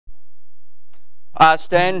I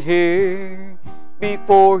stand here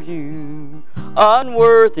before you,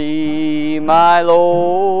 unworthy, my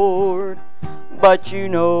Lord, but you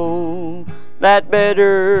know that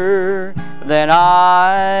better than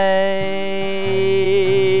I.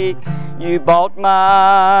 You bought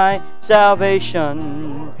my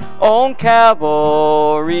salvation on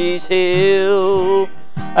Calvary's hill,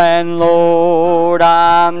 and Lord,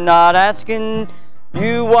 I'm not asking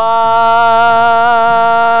you why,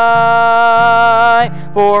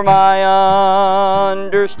 for my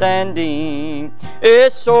understanding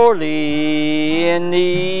is sorely in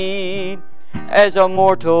need. As a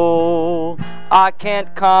mortal, I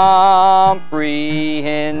can't comprehend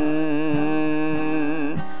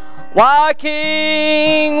why a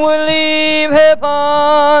king would leave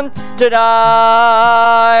heaven to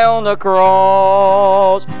die on the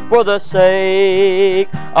cross for the sake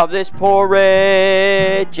of this poor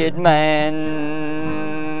wretched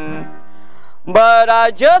man. But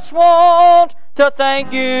I just want to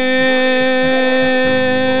thank you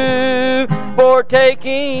for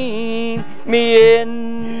taking me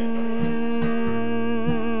in,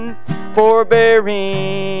 for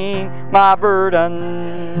bearing my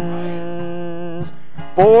burdens,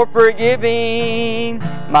 for forgiving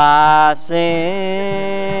my sin,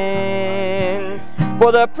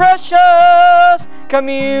 for the precious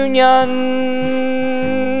communion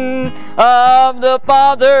of the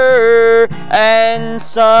Father and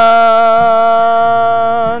Son.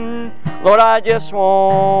 Lord, I just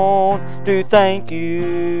want to thank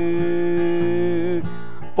you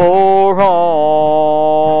for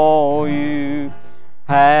all you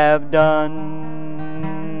have done.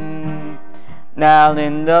 Now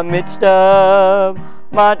in the midst of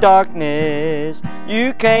my darkness,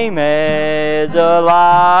 you came as a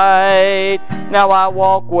light. Now I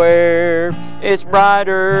walk where it's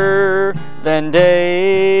brighter than day.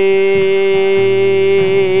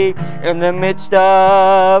 In the midst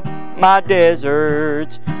of my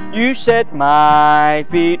deserts, you set my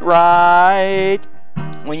feet right.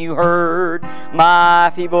 When you heard my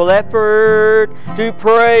feeble effort to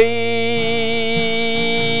pray,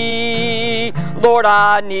 Lord,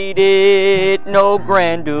 I needed no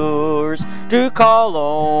grandeurs to call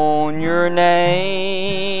on your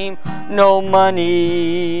name. No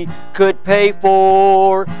money could pay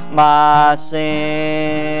for my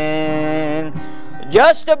sin.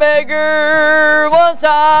 Just a beggar was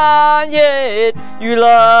I, yet you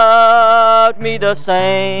loved me the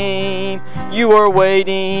same. You were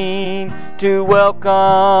waiting to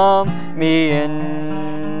welcome me in.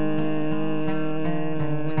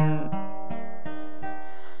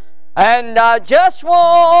 And I just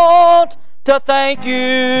want to thank you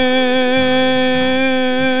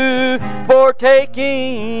for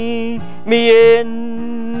taking me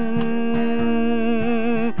in,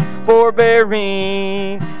 for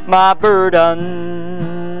bearing my burdens,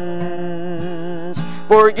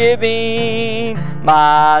 forgiving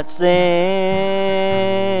my sins,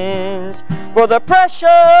 for the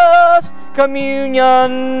precious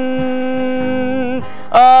communion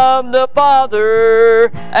of the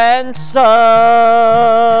Father and Son.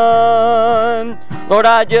 Lord,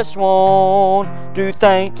 I just want to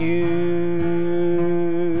thank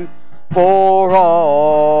you for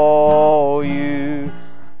all you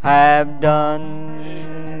have done.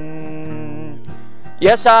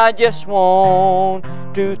 Yes, I just want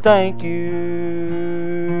to thank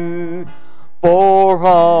you for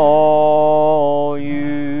all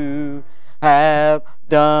you have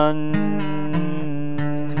done.